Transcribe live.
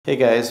Hey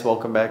guys,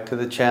 welcome back to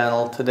the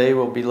channel. Today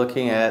we'll be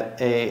looking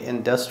at a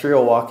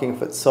industrial walking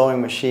foot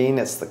sewing machine.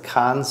 It's the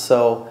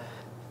Consew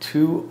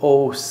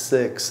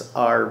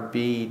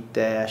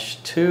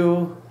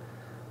 206RB-2.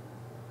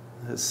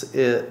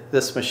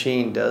 This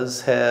machine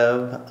does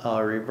have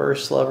a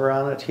reverse lever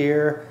on it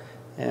here,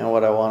 and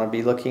what I want to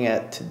be looking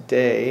at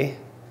today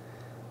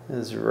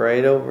is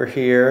right over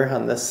here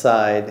on this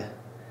side.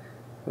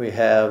 We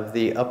have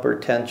the upper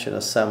tension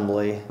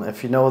assembly.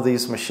 If you know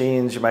these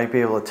machines, you might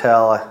be able to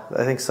tell.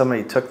 I think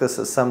somebody took this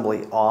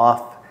assembly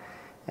off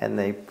and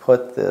they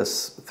put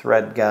this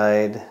thread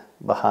guide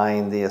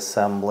behind the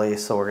assembly.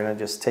 So we're going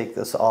to just take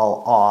this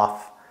all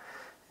off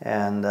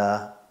and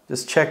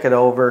just check it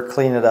over,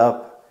 clean it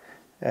up,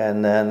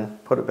 and then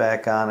put it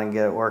back on and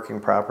get it working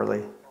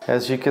properly.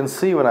 As you can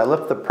see, when I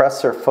lift the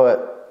presser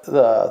foot,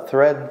 the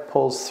thread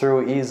pulls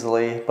through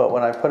easily, but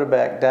when I put it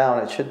back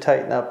down, it should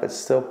tighten up. It's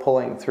still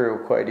pulling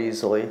through quite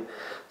easily.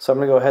 So I'm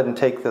going to go ahead and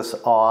take this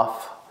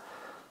off.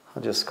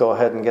 I'll just go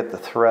ahead and get the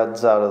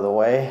threads out of the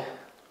way.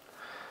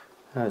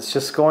 And it's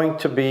just going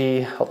to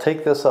be, I'll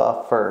take this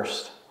off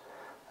first.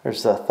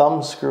 There's a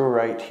thumb screw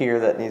right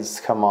here that needs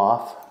to come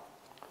off.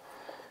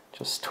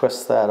 Just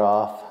twist that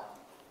off.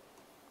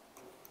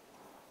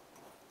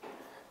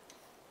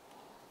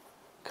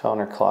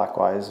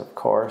 Counterclockwise, of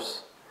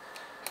course.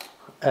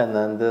 And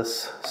then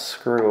this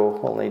screw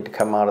will need to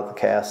come out of the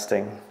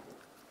casting.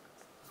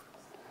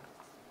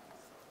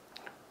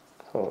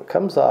 So it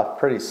comes off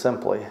pretty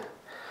simply,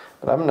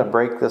 but I'm going to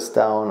break this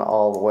down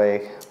all the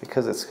way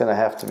because it's going to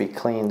have to be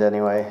cleaned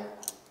anyway.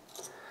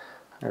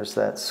 There's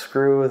that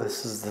screw.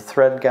 This is the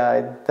thread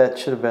guide. That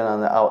should have been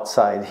on the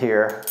outside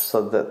here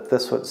so that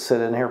this would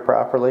sit in here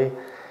properly.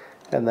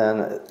 And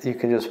then you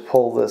can just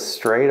pull this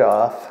straight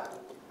off,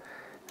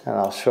 and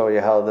I'll show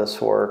you how this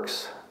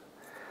works.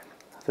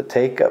 The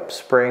take-up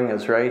spring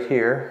is right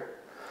here,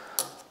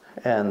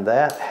 and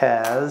that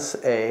has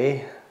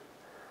a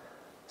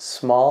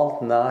small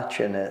notch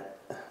in it.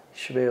 You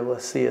should be able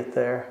to see it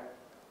there.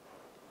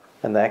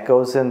 And that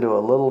goes into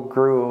a little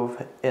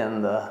groove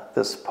in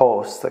this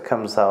post that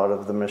comes out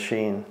of the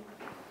machine.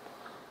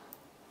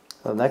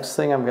 The next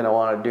thing I'm going to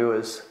want to do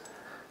is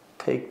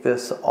take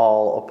this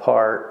all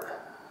apart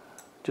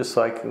just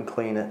so I can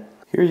clean it.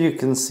 Here you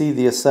can see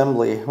the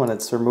assembly when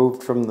it's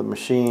removed from the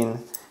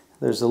machine.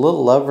 There's a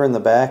little lever in the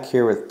back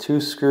here with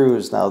two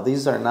screws. Now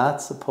these are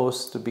not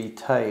supposed to be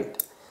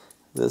tight.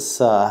 This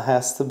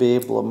has to be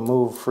able to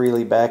move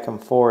freely back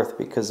and forth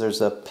because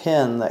there's a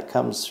pin that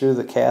comes through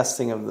the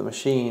casting of the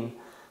machine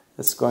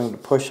that's going to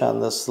push on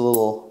this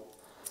little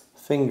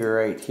finger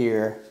right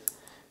here.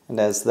 And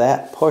as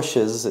that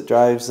pushes, it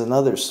drives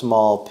another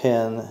small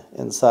pin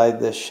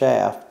inside this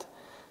shaft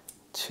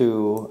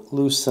to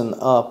loosen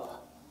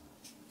up.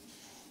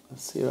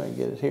 Let's see if I can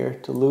get it here.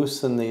 To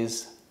loosen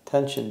these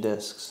tension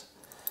discs.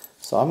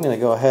 So I'm going to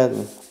go ahead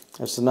and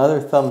there's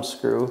another thumb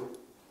screw. You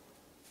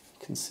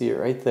can see it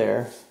right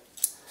there.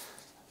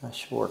 I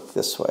should work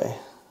this way.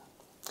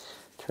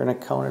 Turn it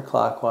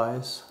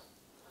counterclockwise.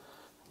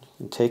 You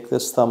can take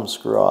this thumb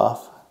screw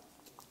off.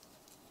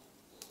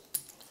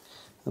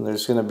 And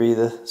there's going to be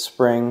the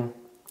spring,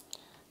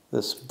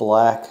 this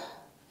black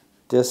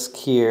disc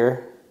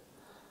here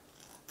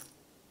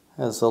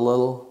has a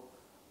little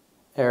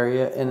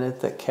area in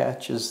it that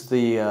catches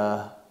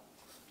the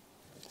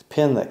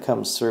pin that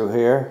comes through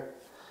here.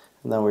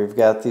 And then we've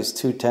got these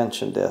two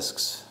tension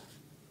discs.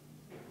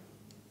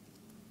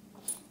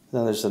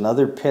 Then there's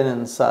another pin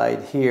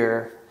inside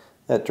here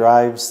that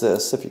drives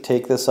this. If you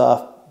take this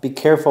off, be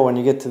careful when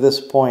you get to this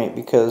point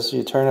because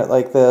you turn it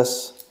like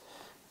this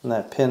and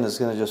that pin is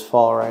going to just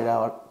fall right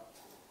out.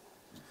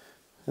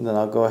 And then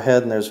I'll go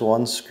ahead and there's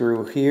one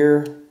screw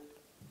here.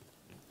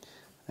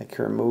 I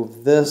can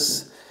remove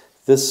this.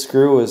 This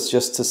screw is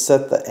just to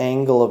set the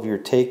angle of your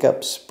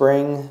take-up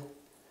spring.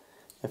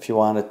 If you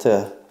want it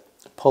to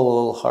pull a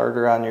little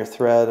harder on your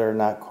thread or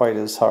not quite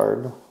as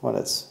hard when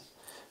it's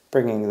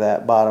bringing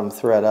that bottom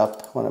thread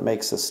up when it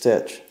makes a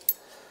stitch.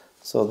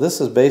 So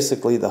this is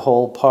basically the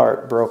whole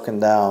part broken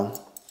down.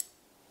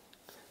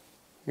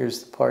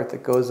 Here's the part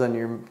that goes on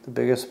the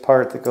biggest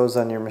part that goes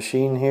on your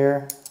machine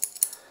here.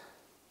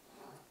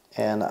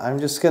 And I'm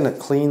just going to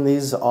clean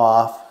these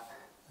off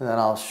and then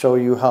I'll show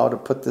you how to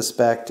put this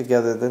back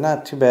together. They're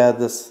not too bad.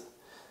 This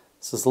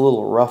is a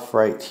little rough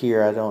right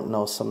here. I don't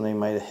know, somebody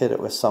might have hit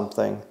it with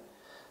something.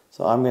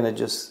 So I'm going to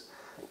just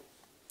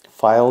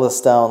file this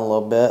down a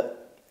little bit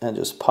and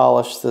just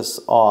polish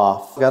this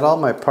off. Got all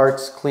my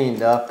parts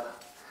cleaned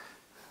up.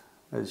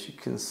 As you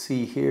can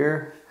see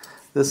here,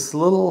 this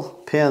little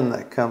pin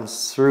that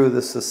comes through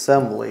this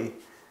assembly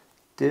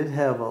did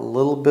have a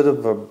little bit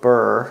of a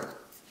burr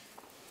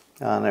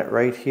on it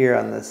right here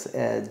on this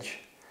edge.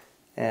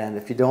 And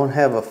if you don't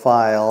have a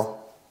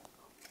file,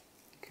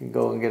 you can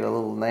go and get a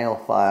little nail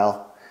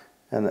file.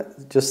 And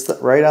just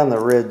right on the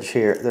ridge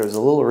here, there's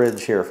a little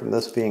ridge here from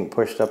this being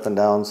pushed up and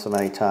down so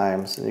many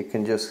times. And you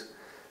can just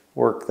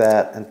work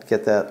that and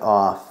get that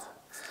off.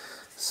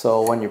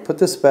 So when you put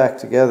this back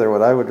together,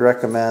 what I would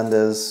recommend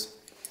is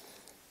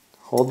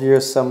hold your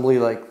assembly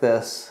like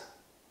this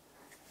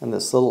and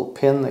this little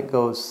pin that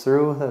goes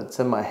through that's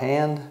in my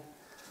hand.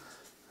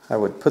 I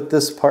would put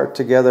this part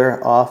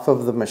together off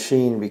of the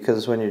machine,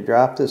 because when you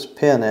drop this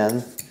pin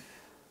in,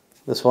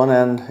 this one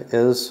end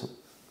is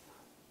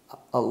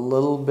a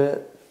little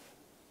bit,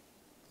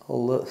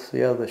 see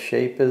how the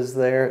shape is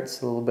there?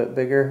 It's a little bit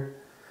bigger.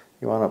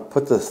 You want to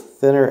put the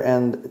thinner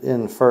end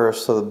in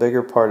first so the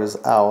bigger part is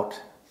out,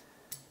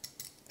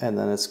 and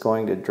then it's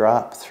going to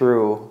drop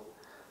through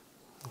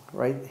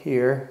right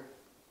here.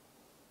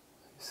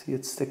 See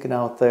it sticking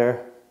out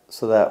there,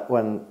 so that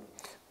when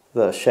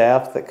the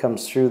shaft that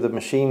comes through the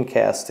machine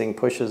casting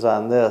pushes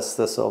on this,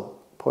 this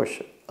will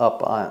push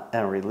up on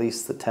and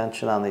release the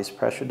tension on these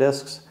pressure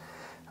discs.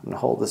 I'm going to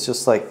hold this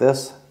just like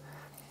this.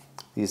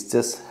 These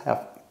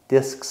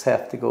discs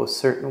have to go a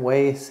certain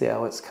way. See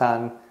how it's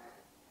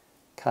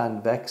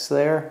convex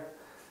there?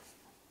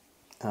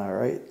 All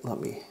right,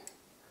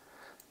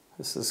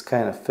 this is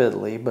kind of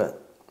fiddly,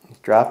 but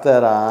drop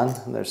that on,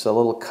 and there's a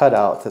little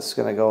cutout that's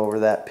going to go over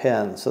that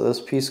pin. So this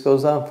piece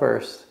goes on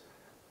first,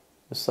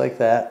 just like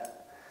that.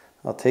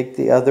 I'll take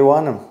the other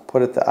one and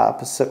put it the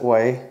opposite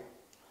way,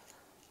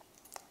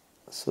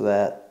 so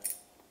that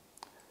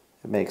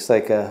it makes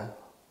like a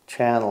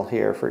channel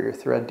here for your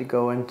thread to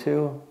go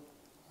into,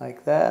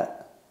 like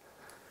that.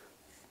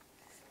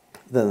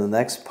 Then the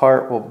next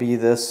part will be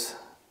this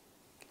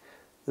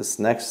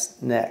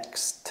next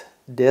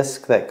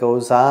disc that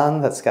goes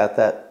on, that's got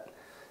that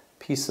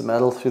piece of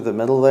metal through the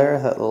middle there,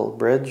 that little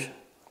bridge.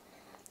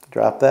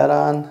 Drop that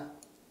on.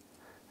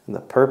 And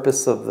the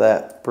purpose of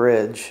that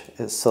bridge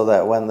is so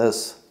that when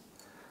this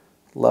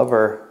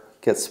lever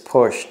gets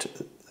pushed,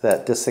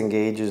 that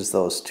disengages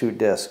those two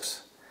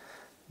discs.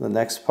 The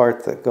next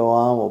part that go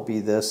on will be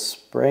this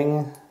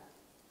spring.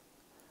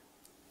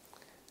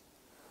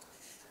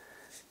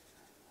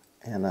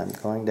 And I'm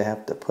going to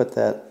have to put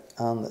that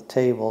on the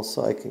table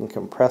so I can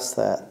compress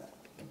that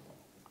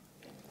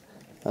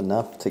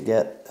enough to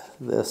get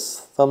this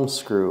thumb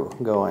screw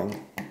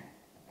going.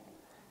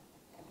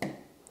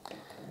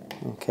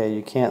 Okay,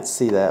 you can't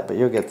see that, but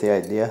you'll get the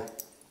idea.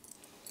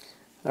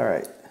 All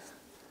right,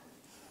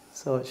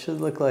 so it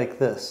should look like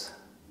this.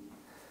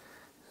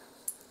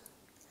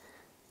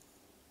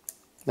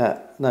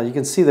 Now you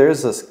can see there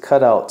is this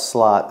cutout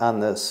slot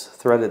on this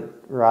threaded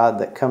rod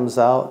that comes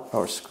out,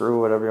 or screw,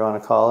 whatever you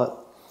want to call it.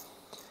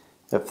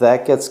 If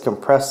that gets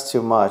compressed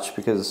too much,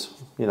 because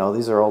you know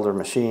these are older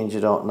machines, you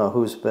don't know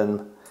who's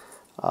been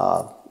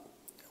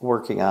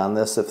working on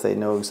this, if they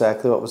know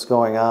exactly what was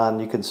going on.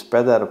 You can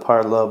spread that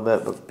apart a little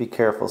bit, but be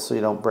careful so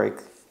you don't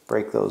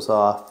break those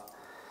off.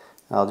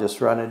 I'll just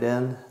run it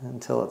in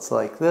until it's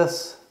like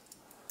this.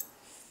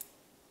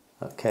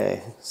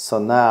 Okay, so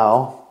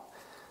now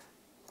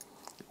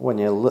when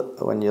you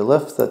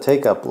lift the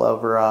take-up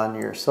lever on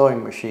your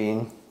sewing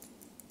machine,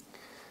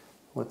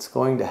 what's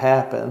going to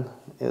happen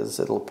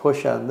is it'll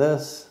push on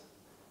this,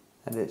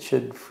 and it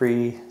should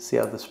free. See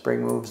how the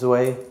spring moves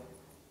away?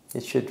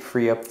 It should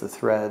free up the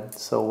thread,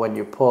 so when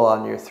you pull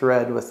on your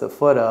thread with the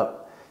foot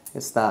up,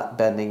 it's not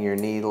bending your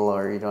needle,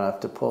 or you don't have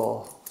to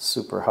pull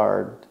super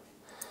hard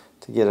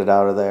to get it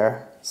out of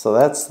there. So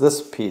that's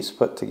this piece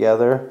put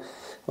together.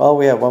 Well,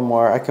 we have one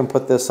more. I can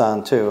put this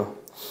on too.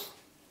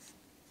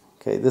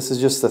 Okay, this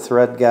is just the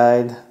thread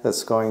guide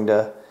that's going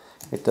to,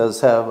 it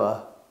does have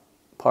a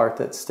part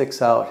that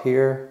sticks out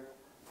here.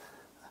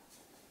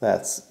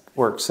 That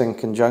works in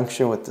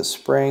conjunction with the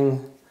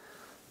spring.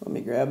 Let me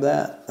grab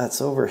that.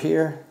 That's over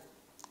here.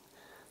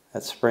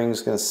 That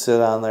spring's going to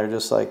sit on there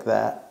just like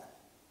that.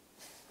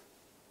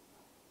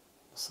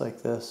 Just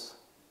like this.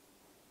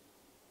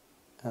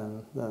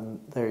 And then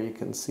there you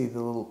can see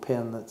the little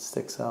pin that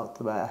sticks out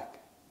the back.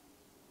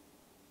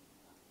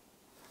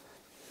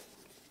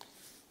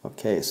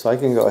 Okay, so I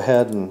can go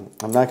ahead and,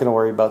 I'm not going to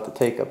worry about the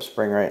take-up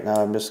spring right now.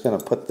 I'm just going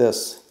to put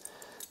this,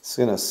 it's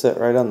going to sit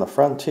right on the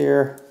front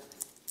here.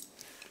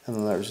 And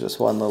then there's just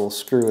one little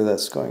screw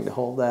that's going to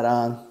hold that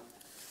on.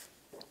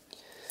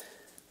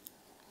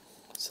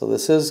 So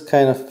this is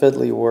kind of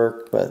fiddly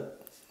work,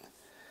 but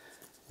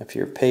if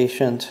you're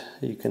patient,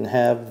 you can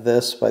have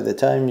this. By the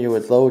time you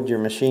would load your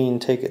machine,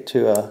 take it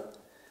to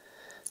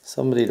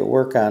somebody to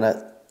work on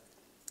it,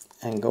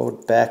 and go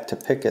back to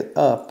pick it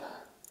up,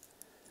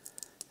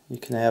 you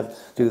can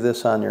do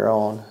this on your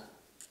own.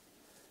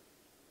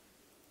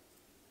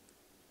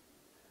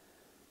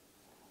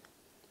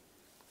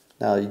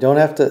 Now you don't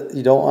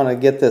want to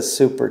get this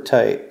super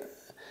tight.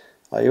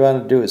 All you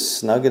want to do is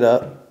snug it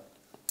up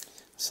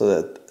so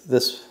that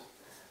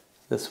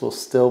this will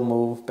still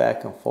move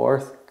back and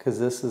forth, because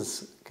this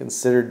is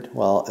considered,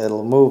 well,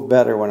 it'll move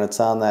better when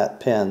it's on that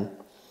pin,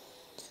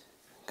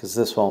 because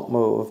this won't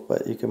move,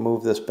 but you can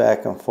move this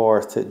back and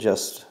forth to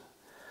just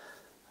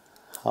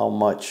how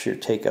much your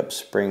take-up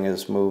spring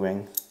is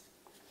moving.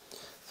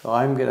 So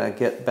I'm going to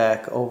get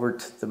back over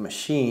to the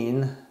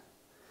machine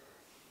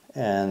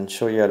and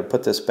show you how to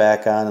put this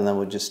back on, and then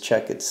we'll just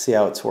check it to see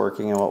how it's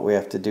working and what we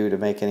have to do to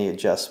make any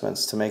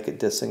adjustments to make it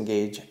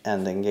disengage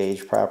and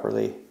engage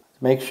properly.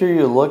 Make sure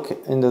you look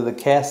into the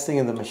casting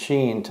of the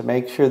machine to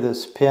make sure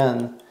this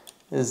pin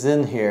is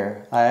in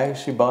here. I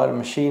actually bought a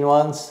machine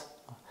once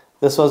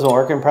this wasn't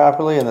working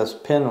properly and this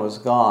pin was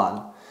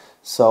gone.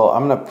 So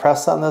I'm going to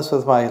press on this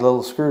with my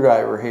little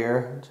screwdriver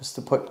here just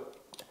to put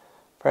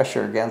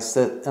pressure against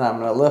it, and I'm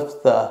going to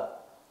lift the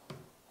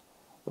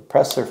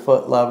presser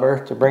foot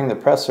lever to bring the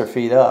presser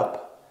feet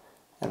up,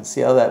 and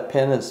see how that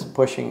pin is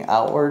pushing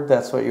outward.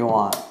 That's what you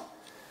want.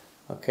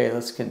 Okay,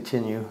 let's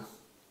continue.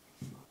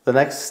 The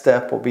next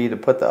step will be to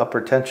put the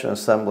upper tension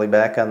assembly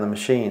back on the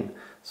machine.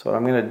 So what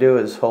I'm going to do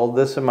is hold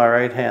this in my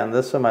right hand,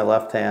 this in my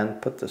left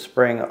hand, put the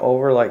spring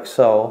over like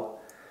so,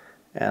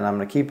 and I'm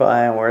going to keep an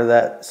eye on where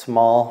that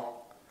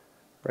small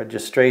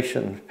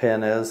registration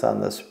pin is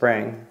on the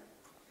spring,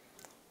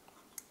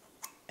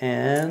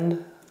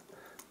 and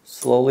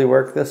slowly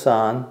work this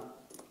on,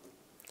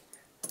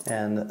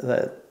 and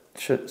that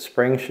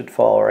spring should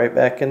fall right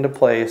back into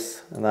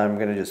place, and I'm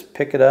going to just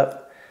pick it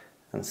up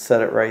and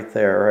set it right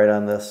there, right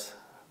on this,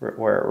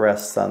 where it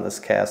rests on this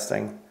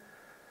casting.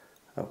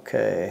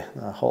 Okay,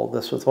 I'll hold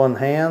this with one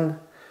hand,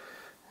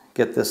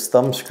 get this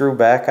thumb screw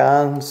back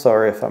on.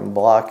 Sorry if I'm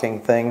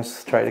blocking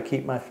things, try to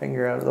keep my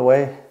finger out of the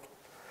way.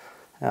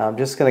 Now I'm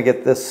just going to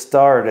get this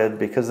started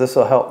because this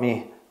will help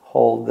me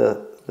hold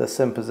this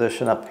in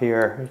position up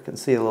here. You can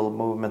see a little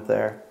movement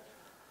there.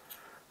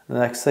 The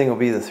next thing will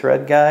be the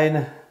thread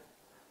guide,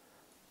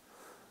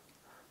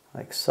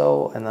 like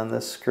so, and then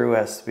this screw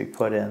has to be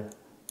put in.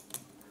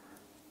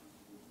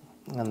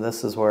 And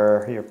this is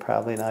where you're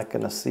probably not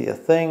going to see a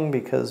thing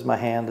because my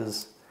hand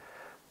is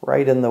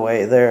right in the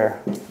way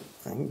there.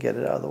 I can get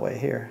it out of the way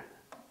here.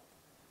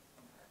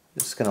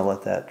 Just going to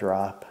let that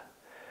drop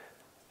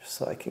just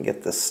so I can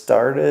get this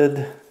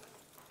started.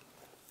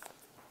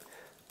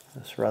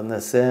 Just run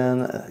this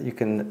in. You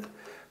can,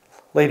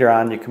 later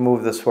on, you can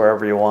move this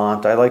wherever you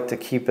want. I like to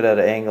keep it at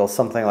an angle,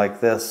 something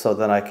like this, so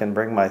then I can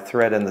bring my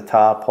thread in the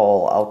top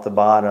hole out the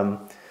bottom,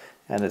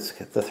 and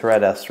the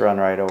thread has to run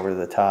right over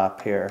the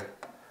top here.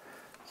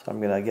 So I'm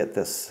going to get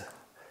this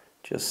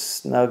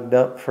just snugged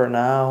up for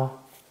now.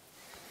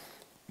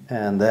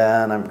 And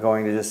then I'm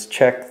going to just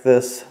check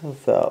this,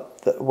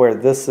 where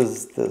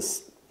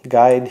this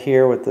guide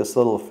here with this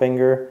little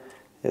finger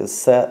is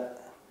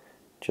set,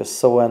 just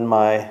so when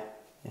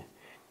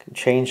can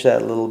change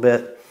that a little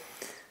bit.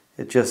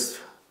 It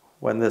just,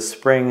 when this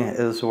spring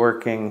is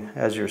working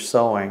as you're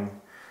sewing,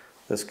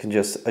 this can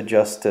just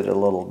adjust it a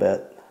little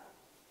bit.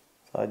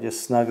 So I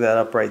just snug that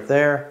up right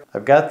there.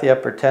 I've got the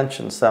upper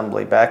tension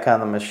assembly back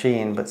on the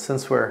machine, but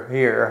since we're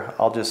here,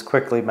 I'll just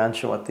quickly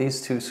mention what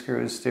these two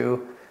screws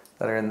do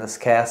that are in this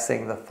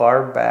casting. The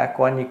far back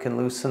one you can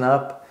loosen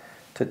up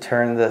to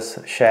turn this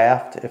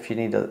shaft if you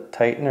need to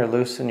tighten or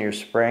loosen your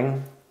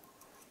spring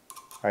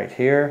right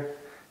here.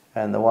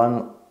 And the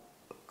one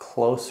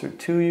closer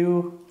to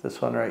you,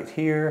 this one right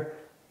here,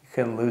 you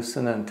can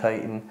loosen and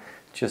tighten.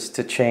 Just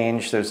to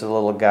change, there's a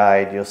little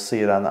guide, you'll see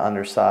it on the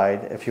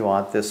underside if you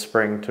want this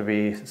spring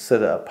to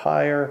sit up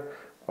higher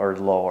or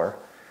lower.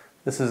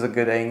 This is a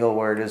good angle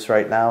where it is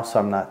right now, so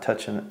I'm not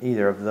touching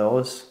either of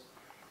those.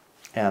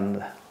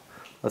 And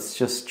let's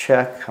just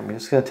check. I'm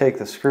just going to take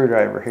the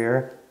screwdriver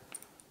here.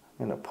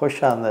 I'm going to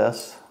push on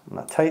this. I'm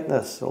going to tighten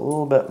this a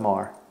little bit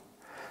more.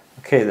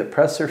 Okay, the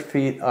presser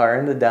feet are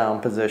in the down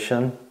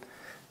position.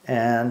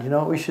 And you know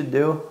what we should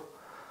do?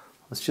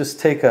 Let's just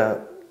take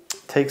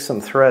some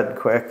thread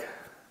quick.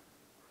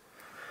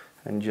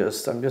 And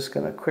I'm just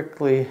going to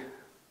quickly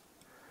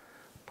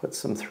put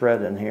some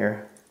thread in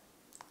here.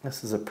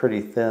 This is a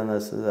pretty thin,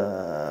 this is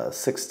a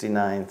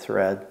 69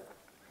 thread.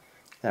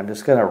 And I'm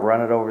just going to run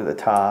it over the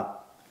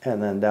top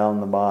and then down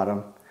the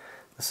bottom.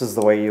 This is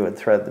the way you would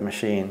thread the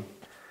machine.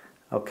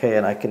 Okay,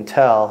 and I can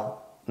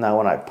tell now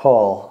when I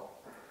pull,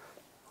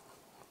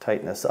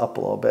 tighten this up a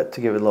little bit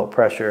to give it a little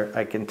pressure,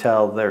 I can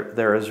tell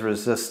there is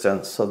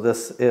resistance. So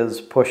this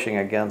is pushing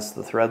against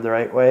the thread the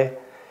right way.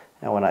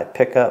 And when I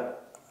pick up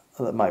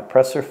my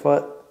presser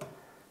foot,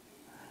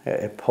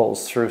 it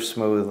pulls through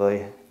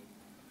smoothly.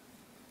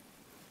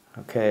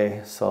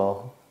 Okay,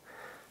 so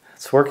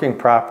it's working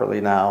properly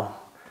now.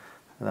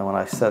 And then when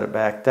I set it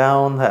back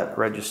down, that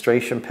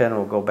registration pin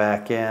will go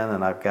back in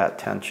and I've got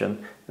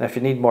tension. And if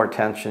you need more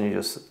tension, you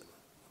just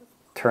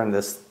turn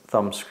this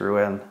thumb screw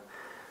in.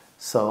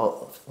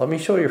 So let me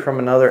show you from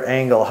another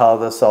angle how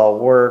this all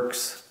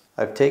works.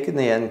 I've taken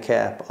the end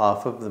cap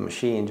off of the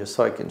machine just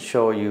so I can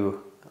show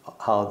you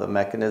how the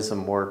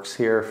mechanism works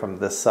here from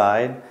this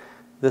side.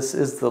 This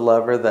is the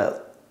lever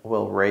that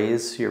will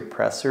raise your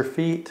presser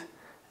feet,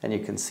 and you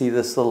can see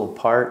this little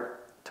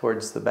part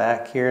towards the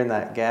back here and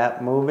that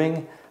gap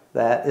moving.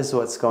 That is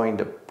what's going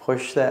to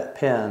push that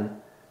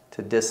pin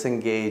to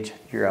disengage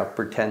your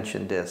upper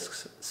tension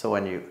discs. So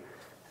and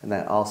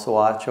then also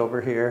watch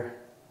over here,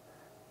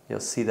 you'll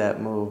see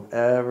that move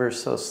ever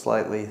so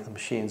slightly. The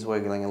machine's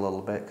wiggling a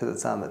little bit because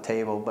it's on the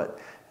table,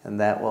 and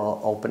that will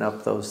open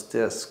up those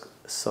discs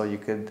so you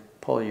could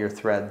pull your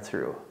thread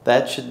through.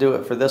 That should do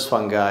it for this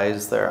one,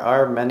 guys. There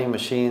are many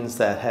machines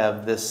that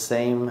have this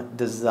same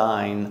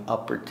design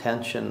upper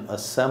tension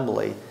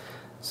assembly.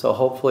 So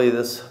hopefully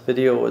this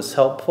video was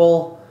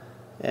helpful,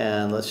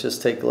 and let's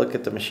just take a look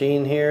at the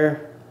machine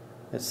here.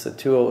 It's the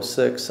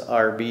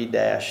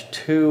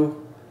 206RB-2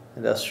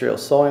 industrial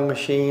sewing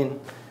machine.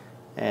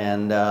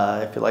 And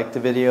if you liked the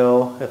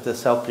video, if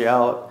this helped you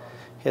out,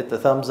 hit the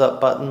thumbs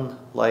up button,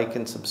 like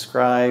and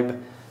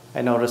subscribe.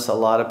 I notice a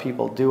lot of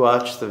people do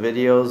watch the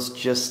videos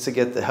just to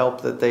get the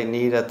help that they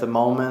need at the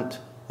moment.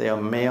 They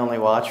may only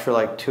watch for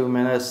like 2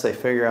 minutes, they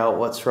figure out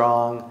what's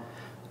wrong,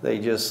 they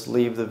just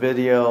leave the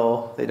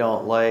video, they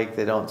don't like,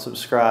 they don't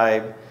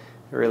subscribe.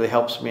 It really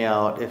helps me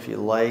out if you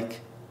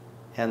like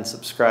and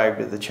subscribe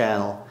to the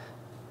channel.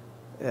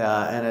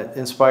 And it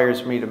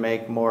inspires me to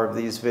make more of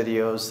these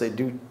videos. They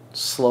do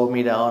slow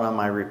me down on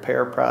my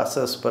repair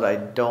process, but I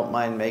don't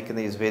mind making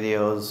these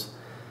videos.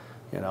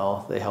 You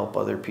know, they help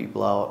other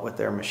people out with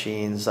their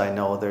machines. I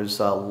know there's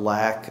a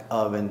lack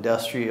of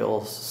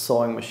industrial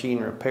sewing machine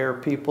repair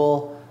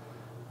people.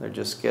 They're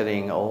just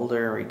getting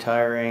older,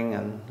 retiring,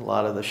 and a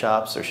lot of the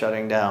shops are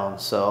shutting down.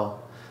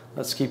 So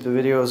let's keep the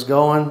videos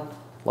going.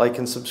 Like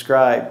and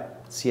subscribe.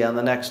 See you on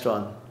the next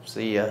one.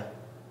 See ya.